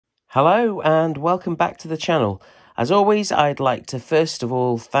Hello and welcome back to the channel. As always, I'd like to first of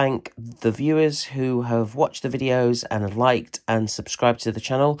all thank the viewers who have watched the videos and have liked and subscribed to the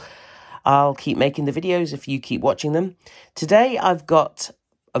channel. I'll keep making the videos if you keep watching them. Today I've got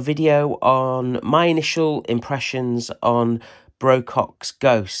a video on my initial impressions on BRK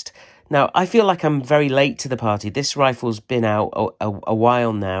Ghost. Now, I feel like I'm very late to the party. This rifle's been out a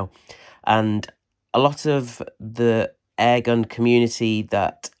while now, and a lot of the airgun community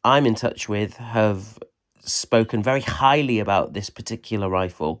that I'm in touch with have spoken very highly about this particular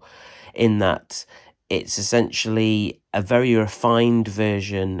rifle, in that it's essentially a very refined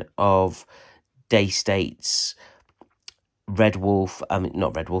version of Daystate's Red Wolf,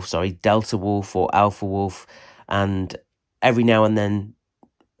 not Red Wolf, sorry, Delta Wolf or Alpha Wolf, and every now and then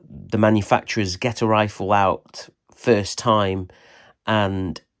the manufacturers get a rifle out first time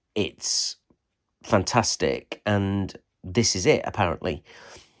and it's fantastic, and this is it apparently.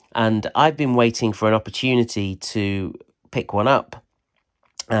 And I've been waiting for an opportunity to pick one up,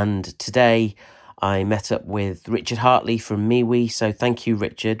 and today I met up with Richard Hartley from MeWe, so thank you,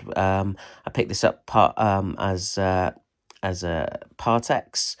 Richard. I picked this up as a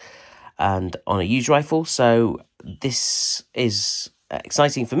Part-X and on a used rifle, so this is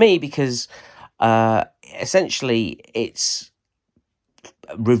exciting for me because essentially it's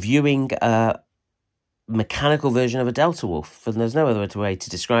reviewing mechanical version of a Delta Wolf, and there's no other way to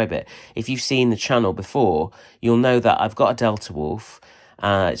describe it. If you've seen the channel before, you'll know that I've got a Delta Wolf.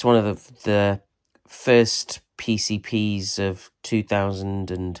 It's one of the first PCPs of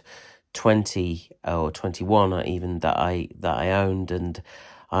 2020 or 21 even that I owned, and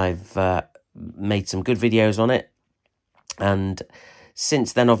I've made some good videos on it. And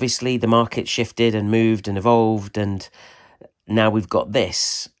since then, obviously, the market shifted and moved and evolved, and now we've got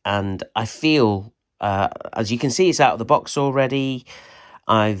this, and I feel, as you can see, it's out of the box already.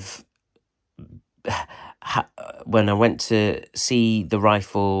 When I went to see the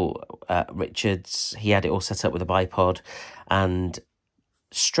rifle at Richard's, he had it all set up with a bipod, and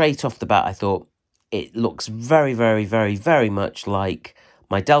straight off the bat, I thought it looks very, very, very, very much like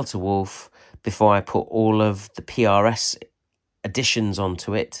my Delta Wolf before I put all of the PRS additions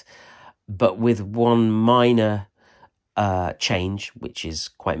onto it, but with one minor change, which is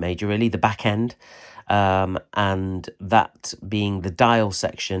quite major really, the back end, and that being the dial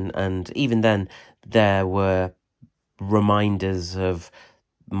section. And even then there were reminders of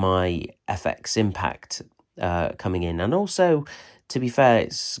my FX Impact coming in, and also, to be fair,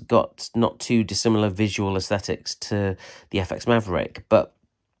 it's got not too dissimilar visual aesthetics to the FX Maverick, but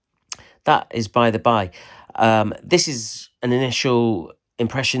that is by the by. This is an initial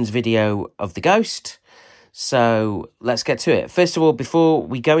impressions video of the Ghost, so let's get to it. First of all, before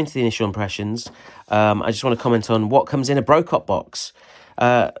we go into the initial impressions, I just want to comment on what comes in a BRK box.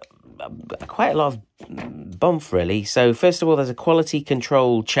 Quite a lot of bump, really. So first of all, there's a quality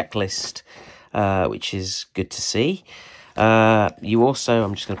control checklist, which is good to see. You also,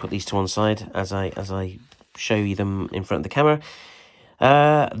 I'm just going to put these to one side as I show you them in front of the camera.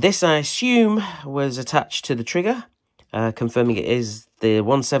 This, I assume, was attached to the trigger, confirming it is the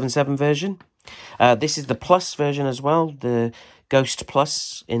 177 version. This is the Plus version as well, the Ghost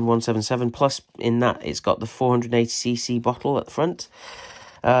Plus in 177 Plus, in that it's got the 480cc bottle at the front.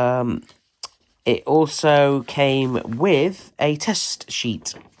 It also came with a test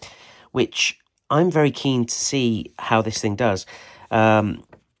sheet, which I'm very keen to see how this thing does. And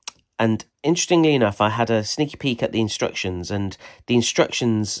interestingly enough, I had a sneaky peek at the instructions, and the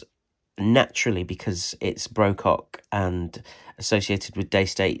instructions, naturally, because it's BRK and associated with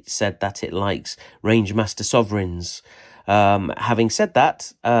Daystate, said that it likes Rangemaster Sovereigns. Having said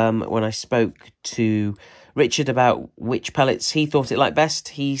that, when I spoke to Richard about which pellets he thought it liked best,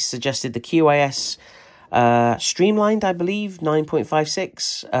 he suggested the QIS Streamlined, I believe,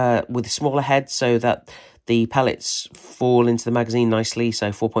 9.56, with a smaller head so that the pellets fall into the magazine nicely, so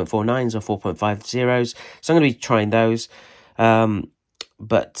 4.49s or 4.50s. So I'm going to be trying those.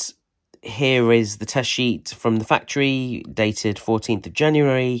 But here is the test sheet from the factory, dated 14th of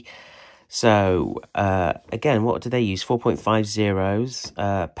January. So, again, what do they use?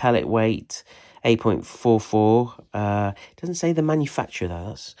 4.50s, pellet weight, 8.44. It doesn't say the manufacturer,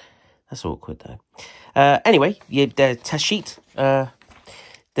 though. That's awkward, though. Anyway, the test sheet.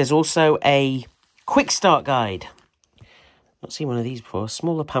 There's also a quick start guide. Not seen one of these before.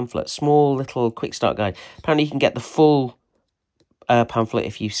 Smaller pamphlet, small little quick start guide. Apparently, you can get the full pamphlet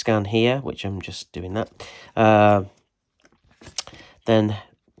if you scan here, which I'm just doing that. Then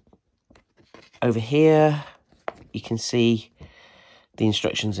over here, you can see the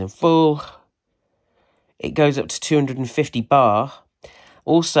instructions in full. It goes up to 250 bar,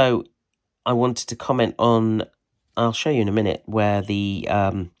 Also, I wanted to comment on, I'll show you in a minute, where the,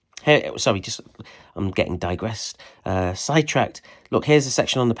 I'm getting sidetracked. Look, here's a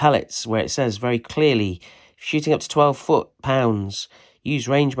section on the pellets where it says very clearly, shooting up to 12 foot-pounds, use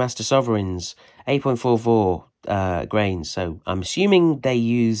Rangemaster Sovereigns, 8.44 grains. So I'm assuming they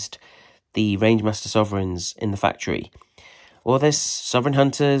used the Rangemaster Sovereigns in the factory. Or there's Sovereign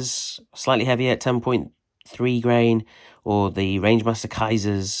Hunters, slightly heavier at 10.3 grain, or the Rangemaster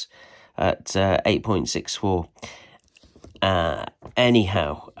Kaisers at 8.64.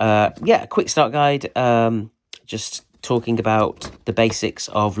 Anyhow, a quick start guide, just talking about the basics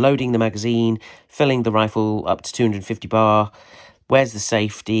of loading the magazine, filling the rifle up to 250 bar, where's the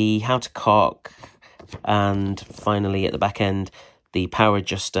safety, how to cock, and finally at the back end, the power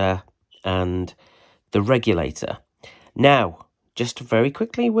adjuster and the regulator. Now, just very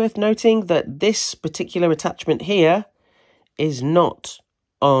quickly worth noting that this particular attachment here is not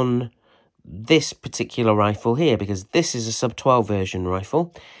on this particular rifle here, because this is a sub 12 version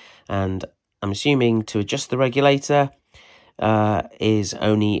rifle, and I'm assuming to adjust the regulator is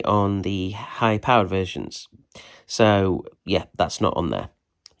only on the high powered versions. So yeah, that's not on there.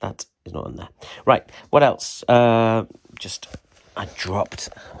 That is not on there. Right, what else? I dropped,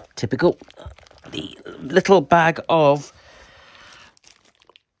 typical, the little bag of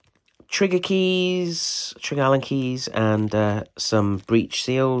trigger keys, trigger Allen keys, and some breech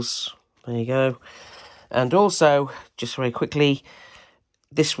seals. There you go. And also, just very quickly,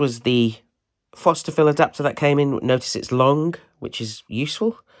 this was the Foster fill adapter that came in. Notice it's long, which is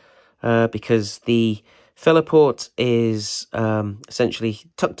useful because the filler port is essentially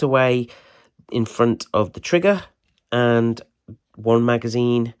tucked away in front of the trigger, and one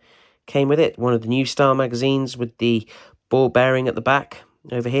magazine came with it, one of the new style magazines with the ball bearing at the back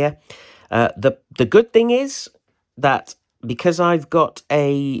over here. The good thing is that because I've got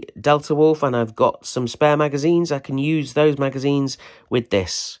a Delta Wolf and I've got some spare magazines, I can use those magazines with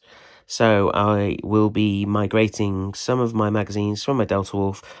this. So I will be migrating some of my magazines from my Delta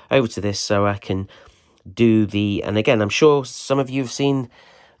Wolf over to this so I can do the... And again, I'm sure some of you have seen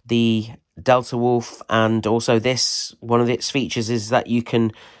the Delta Wolf, and also this, one of its features is that you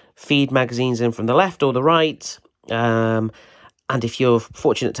can feed magazines in from the left or the right. And if you're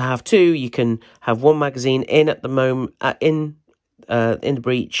fortunate to have two, you can have one magazine in at the moment, in the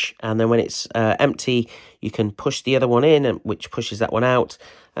breech, and then when it's empty, you can push the other one in, which pushes that one out,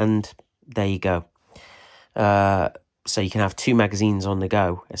 and there you go. So you can have two magazines on the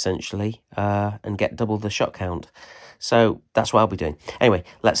go, essentially, and get double the shot count. So that's what I'll be doing. Anyway,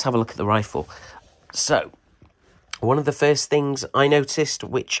 let's have a look at the rifle. So one of the first things I noticed,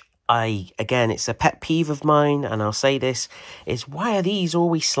 which again, it's a pet peeve of mine, and I'll say this, is why are these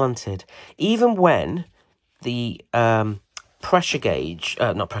always slanted? Even when the pressure gauge,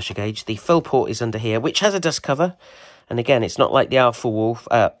 the fill port is under here, which has a dust cover. And again, it's not like the Alpha Wolf,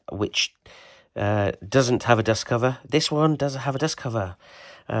 which doesn't have a dust cover. This one does have a dust cover.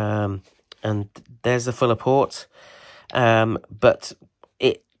 And there's the filler port. But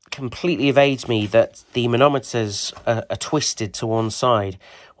it completely evades me that the manometers are twisted to one side.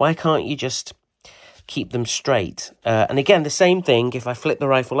 Why can't you just keep them straight? And again, the same thing if I flip the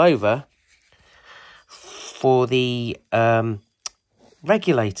rifle over for the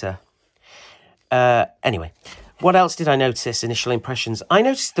regulator. Anyway, what else did I notice? Initial impressions. I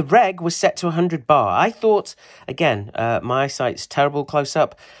noticed the reg was set to 100 bar. I thought, again, my eyesight's terrible close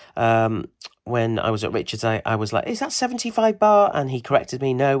up. When I was at Richard's, I was like, is that 75 bar? And he corrected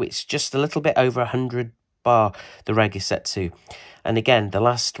me, no, it's just a little bit over 100 bar the reg is set to. And again, the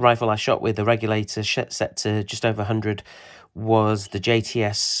last rifle I shot with the regulator set to just over 100 was the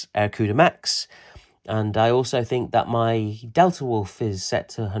JTS Aircuda Max. And I also think that my Delta Wolf is set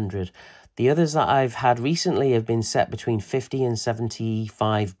to 100. The others that I've had recently have been set between 50 and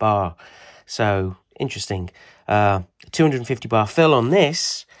 75 bar. So, interesting. 250 bar fill on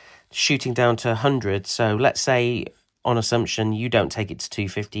this, shooting down to 100. So, let's say, on assumption, you don't take it to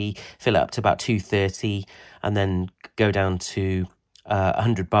 250, fill it up to about 230, and then go down to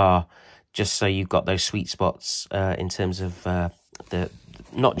 100 bar, just so you've got those sweet spots in terms of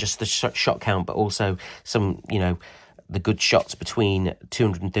not just the shot count, but also some, the good shots between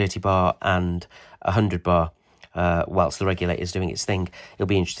 230 bar and 100 bar, whilst the regulator is doing its thing. It'll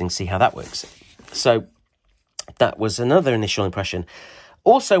be interesting to see how that works. So that was another initial impression.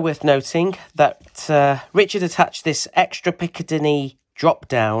 Also worth noting that Richard attached this extra Picatinny drop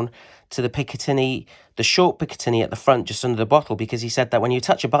down to the Picatinny, the short Picatinny at the front, just under the bottle, because he said that when you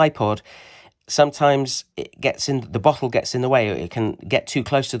touch a bipod, sometimes the bottle gets in the way, or it can get too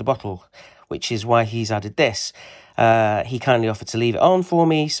close to the bottle. which is why he's added this. He kindly offered to leave it on for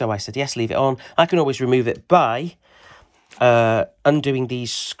me, so I said yes, leave it on. I can always remove it by undoing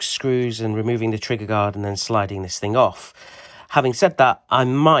these screws and removing the trigger guard and then sliding this thing off. Having said that, I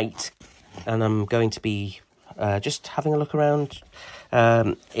might, and I'm going to be just having a look around,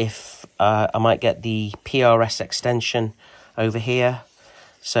 if I might get the PRS extension over here,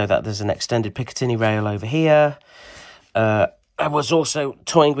 so that there's an extended Picatinny rail over here. I was also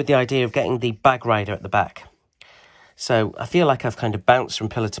toying with the idea of getting the bag rider at the back. So I feel like I've kind of bounced from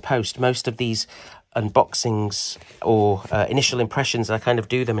pillar to post. Most of these unboxings or initial impressions, I kind of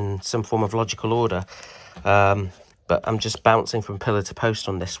do them in some form of logical order. But I'm just bouncing from pillar to post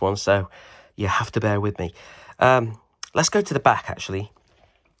on this one, so you have to bear with me. Let's go to the back, actually.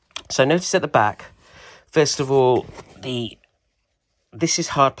 So notice at the back, first of all, this is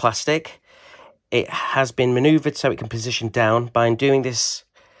hard plastic. It has been manoeuvred so it can position down. By undoing this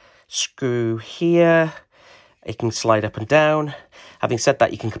screw here, it can slide up and down. Having said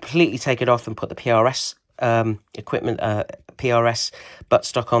that, you can completely take it off and put the PRS equipment, PRS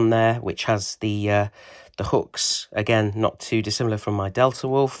buttstock on there, which has the hooks. Again, not too dissimilar from my Delta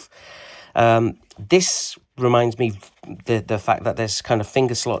Wolf. This reminds me, the fact that there's kind of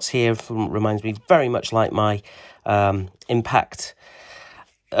finger slots here reminds me very much like my Impact.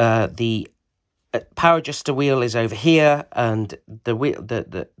 The power adjuster wheel is over here, and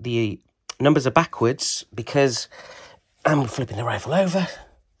the numbers are backwards because I'm flipping the rifle over.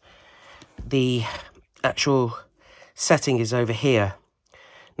 The actual setting is over here.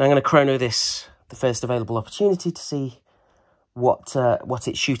 Now I'm going to chrono this the first available opportunity to see what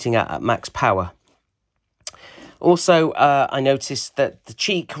it's shooting at max power. Also, I noticed that the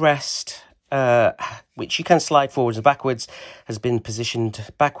cheek rest, which you can slide forwards and backwards, has been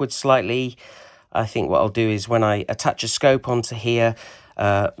positioned backwards slightly. I think what I'll do is when I attach a scope onto here,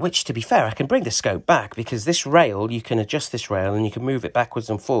 which, to be fair, I can bring the scope back because this rail, you can adjust this rail and you can move it backwards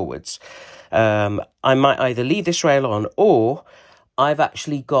and forwards. I might either leave this rail on, or I've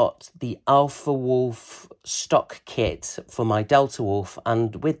actually got the Alpha Wolf stock kit for my Delta Wolf,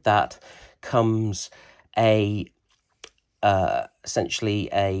 and with that comes essentially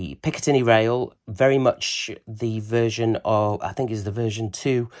a Picatinny rail, very much the version of, I think is the version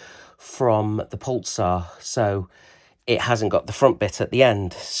 2 from the Pulsar, so it hasn't got the front bit at the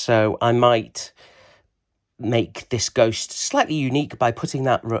end. So I might make this Ghost slightly unique by putting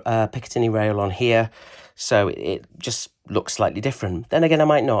that Picatinny rail on here, so it just looks slightly different. Then again, I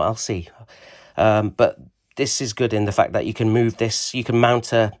might not, I'll see. But this is good in the fact that you can move this, you can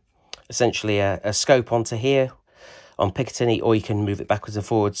mount essentially a scope onto here on Picatinny, or you can move it backwards and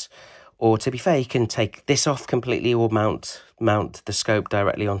forwards, or to be fair, you can take this off completely or mount the scope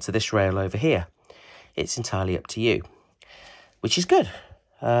directly onto this rail over here. It's entirely up to you, which is good.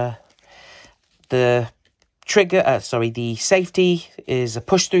 The trigger, the safety is a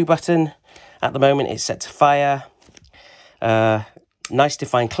push-through button. At the moment, it's set to fire. Nice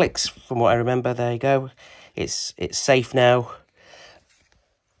defined clicks from what I remember. There you go. It's safe now.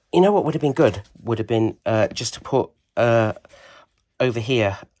 You know what would have been good? Would have been just to put over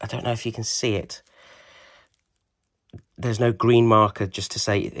here. I don't know if you can see it. There's no green marker just to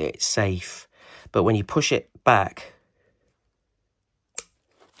say it's safe. But when you push it back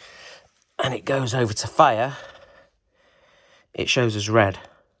and it goes over to fire, it shows as red.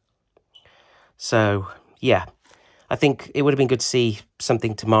 So, yeah, I think it would have been good to see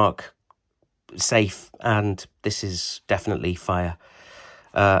something to mark safe, and this is definitely fire.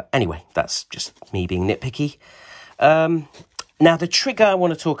 Anyway, that's just me being nitpicky. Now, the trigger I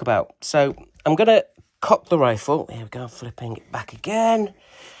want to talk about. So, I'm going to cock the rifle. Here we go, flipping it back again.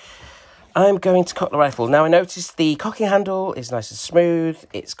 I'm going to cock the rifle. Now, I noticed the cocking handle is nice and smooth.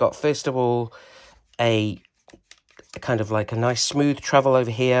 It's got, first of all, a kind of like a nice smooth travel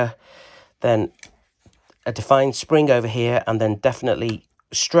over here, then a defined spring over here, and then definitely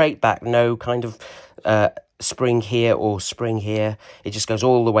straight back, no kind of spring here or spring here. It just goes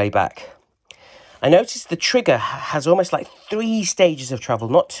all the way back. I noticed the trigger has almost like 3 stages of travel,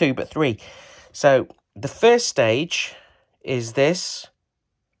 not 2, but 3. So the first stage is this.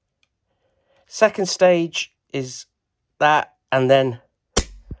 Second stage is that, and then,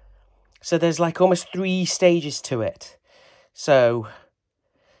 so there's like almost 3 stages to it. So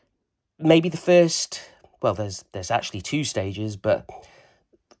maybe the first, well, there's actually 2 stages, but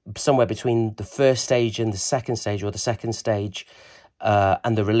somewhere between the first stage and the second stage, or the second stage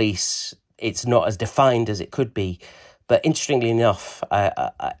and the release, it's not as defined as it could be. But interestingly enough,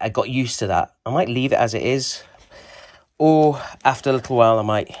 I got used to that. I might leave it as it is, or after a little while, I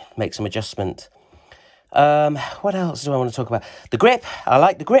might make some adjustment. What else do I want to talk about? The grip. I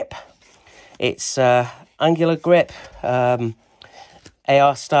like the grip. It's angular grip,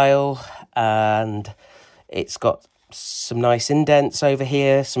 AR style, and it's got some nice indents over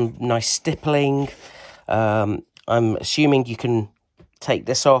here, some nice stippling. I'm assuming you can take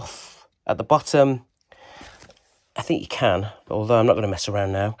this off at the bottom. I think you can, although I'm not going to mess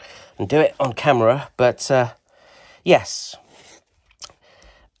around now and do it on camera. But yes,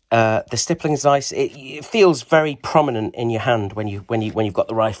 the stippling is nice. It feels very prominent in your hand when you've got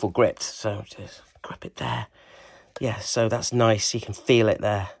the rifle gripped. So just grip it there. Yeah, so that's nice. You can feel it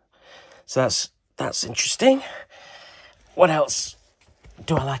there. So that's interesting. What else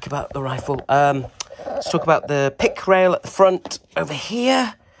do I like about the rifle? Let's talk about the pick rail at the front over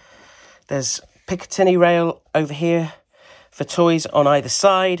here. There's Picatinny rail over here for toys on either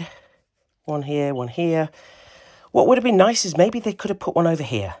side. One here, one here. What would have been nice is maybe they could have put one over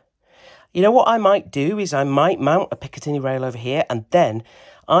here. You know what I might do is I might mount a Picatinny rail over here, and then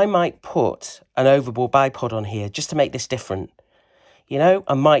I might put an overboard bipod on here just to make this different. You know,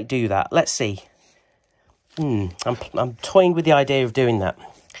 I might do that. Let's see. I'm toying with the idea of doing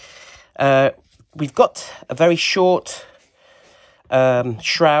that. We've got a very short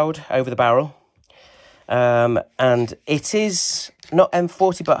shroud over the barrel. And it is not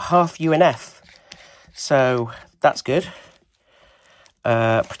M40 but half UNF, so that's good.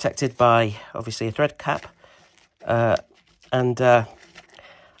 Protected by obviously a thread cap, and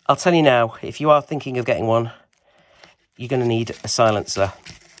I'll tell you now, if you are thinking of getting one, you're going to need a silencer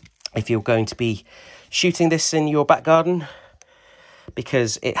if you're going to be shooting this in your back garden,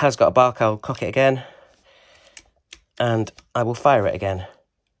 because it has got a bark. I'll cock it again and I will fire it again.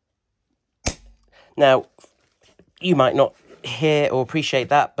 Now, you might not hear or appreciate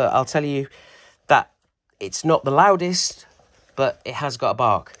that, but I'll tell you that it's not the loudest, but it has got a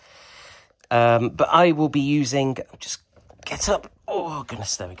bark. But I will be using, just get up, oh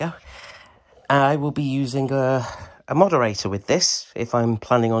goodness, there we go. I will be using a moderator with this if I'm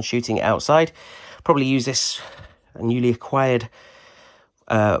planning on shooting it outside. Probably use this newly acquired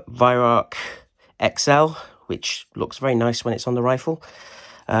BRK XL, which looks very nice when it's on the rifle.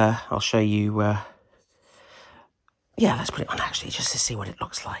 I'll show you... yeah, let's put it on actually, just to see what it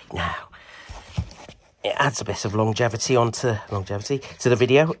looks like now. It adds a bit of longevity to the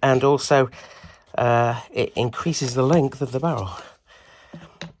video, and also it increases the length of the barrel.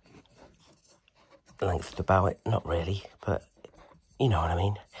 The length of the barrel, not really, but you know what I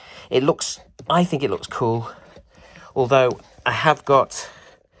mean. I think it looks cool, although I have got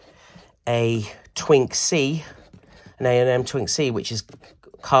a Twink C, an A&M Twink C, which is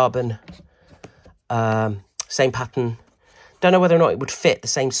carbon, same pattern. Don't know whether or not it would fit the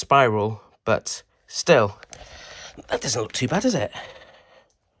same spiral, but still, that doesn't look too bad, does it?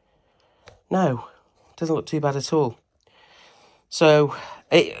 No, it doesn't look too bad at all. So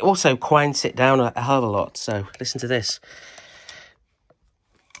it also quiets it down a hell of a lot. So listen to this,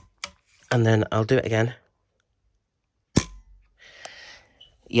 and then I'll do it again.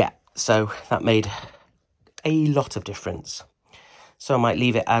 Yeah, so that made a lot of difference. So I might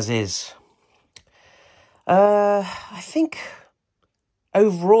leave it as is. I think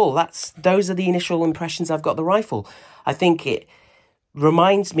overall those are the initial impressions I've got of the rifle. I think it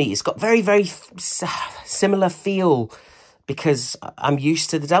reminds me, it's got very, very similar feel, because I'm used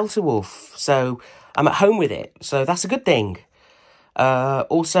to the Delta Wolf, so I'm at home with it, so that's a good thing.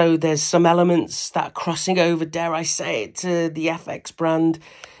 Also, there's some elements that are crossing over, dare I say it, to the FX brand,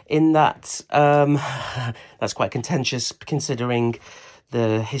 in that that's quite contentious considering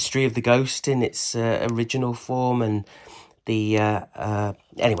the history of the Ghost in its original form, and the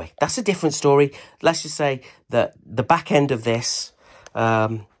anyway, that's a different story. Let's just say that the back end of this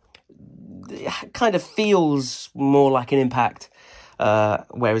kind of feels more like an Impact,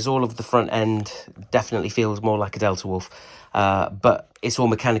 whereas all of the front end definitely feels more like a Delta Wolf, but it's all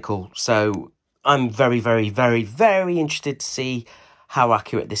mechanical. So I'm very, very, very, very interested to see how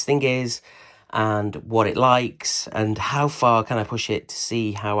accurate this thing is and what it likes, and how far can I push it to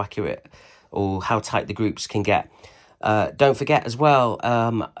see how accurate or how tight the groups can get. Don't forget as well,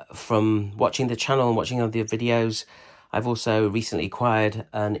 from watching the channel and watching other videos, I've also recently acquired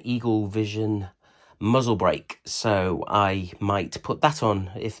an Eagle Vision muzzle brake, so I might put that on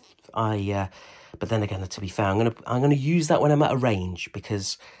if I. But then again, to be fair, I'm gonna use that when I'm at a range,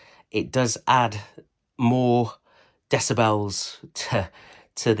 because it does add more decibels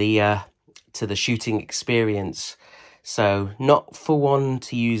to the shooting experience. So not for one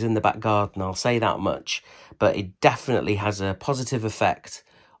to use in the back garden, I'll say that much, but it definitely has a positive effect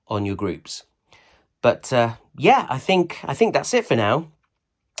on your groups. But yeah, I think that's it for now.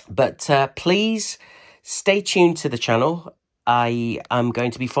 But please stay tuned to the channel. I am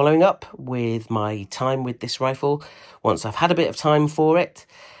going to be following up with my time with this rifle once I've had a bit of time for it.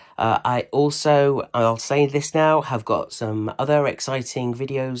 I'll say this now, have got some other exciting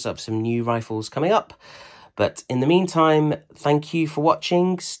videos of some new rifles coming up. But in the meantime, thank you for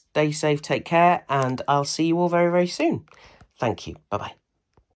watching. Stay safe, take care, and I'll see you all very, very soon. Thank you. Bye-bye.